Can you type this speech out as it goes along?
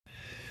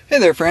Hey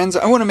there, friends.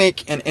 I want to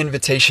make an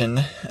invitation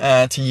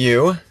to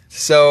you.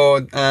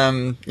 So,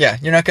 yeah,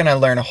 you're not going to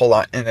learn a whole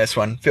lot in this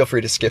one. Feel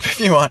free to skip if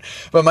you want.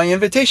 But my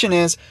invitation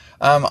is,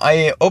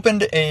 I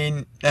reopened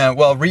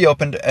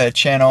a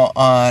channel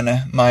on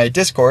my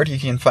Discord. You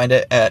can find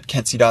it at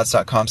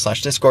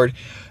kentcdodds.com/Discord.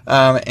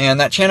 And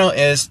that channel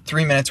is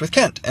 3 Minutes with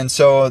Kent. And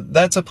so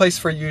that's a place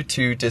for you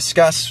to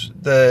discuss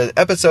the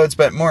episodes,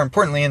 but more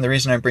importantly, and the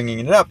reason I'm bringing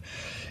it up,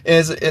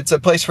 is it's a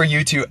place for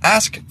you to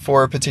ask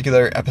for a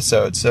particular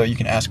episode. So you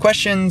can ask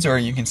questions, or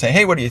you can say,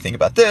 hey, what do you think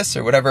about this,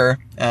 or whatever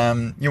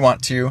you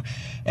want to.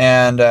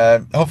 And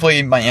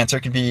hopefully my answer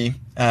can be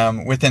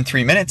within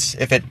 3 minutes.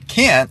 If it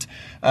can't,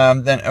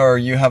 or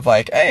you have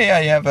like, hey,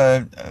 I have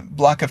a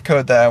block of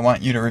code that I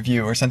want you to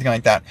review, or something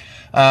like that.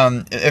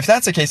 If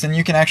that's the case, then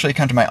you can actually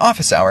come to my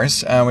office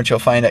hours, which you'll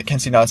find at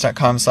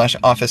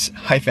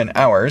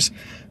kentcdodds.com/office-hours.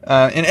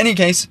 In any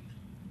case,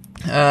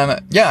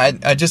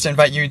 I just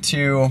invite you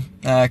to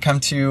come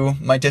to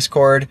my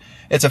Discord.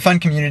 It's a fun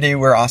community.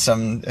 We're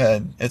awesome.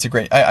 It's a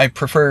great... I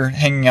prefer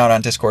hanging out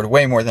on Discord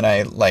way more than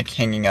I like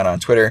hanging out on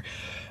Twitter.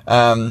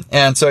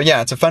 And so,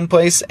 yeah, it's a fun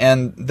place,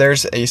 and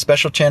there's a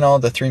special channel,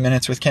 the 3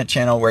 Minutes with Kent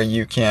channel, where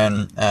you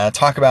can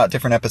talk about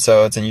different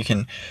episodes, and you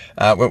can,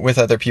 with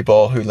other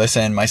people who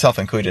listen, myself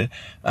included,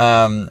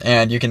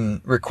 and you can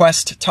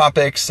request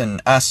topics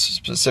and ask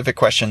specific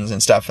questions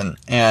and stuff,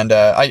 and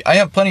I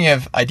have plenty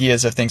of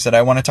ideas of things that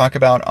I want to talk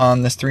about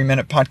on this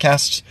 3-minute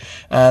podcast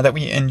that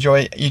we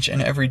enjoy each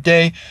and every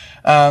day,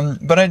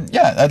 but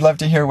I'd love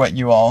to hear what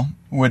you all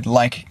would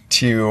like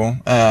to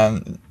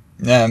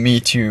me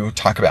to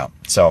talk about.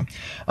 So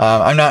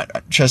I'm not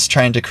just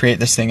trying to create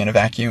this thing in a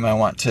vacuum. I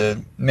want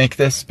to make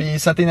this be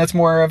something that's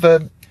more of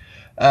a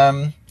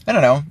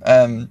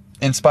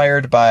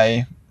inspired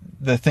by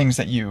the things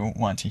that you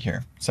want to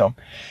hear. So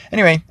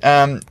anyway,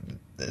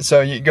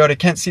 so you go to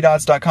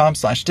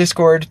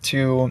kentcdodds.com/Discord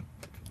to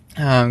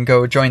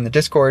go join the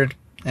Discord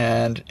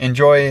and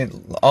enjoy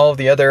all of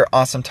the other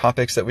awesome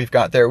topics that we've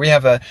got there. We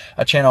have a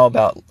channel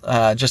about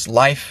just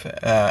life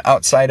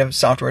outside of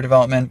software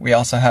development. We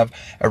also have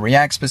a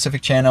React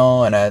specific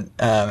channel and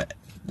I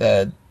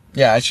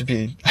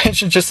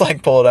should just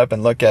like pull it up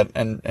and look at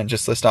and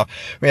just list off.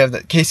 We have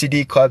the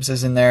KCD clubs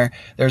is in there.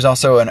 There's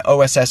also an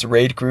OSS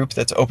raid group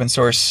that's open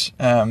source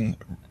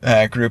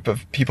group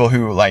of people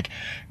who like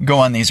go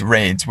on these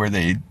raids where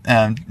they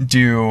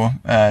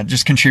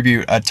just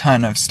contribute a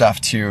ton of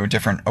stuff to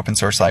different open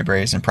source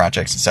libraries and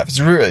projects and stuff. It's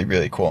really,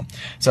 really cool.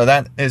 So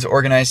that is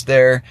organized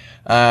there.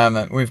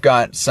 We've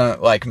got some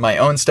like my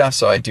own stuff.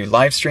 So I do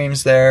live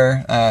streams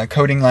there,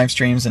 coding live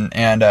streams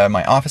and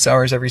my office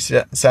hours every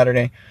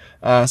Saturday.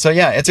 So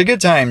yeah, it's a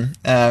good time.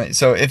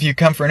 So if you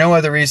come for no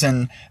other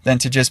reason than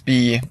to just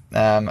be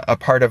a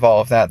part of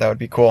all of that, that would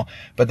be cool.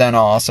 But then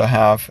I'll also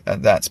have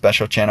that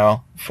special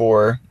channel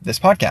for this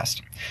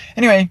podcast.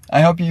 Anyway,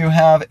 I hope you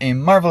have a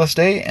marvelous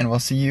day, and we'll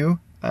see you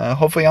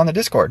hopefully on the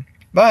Discord.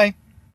 Bye.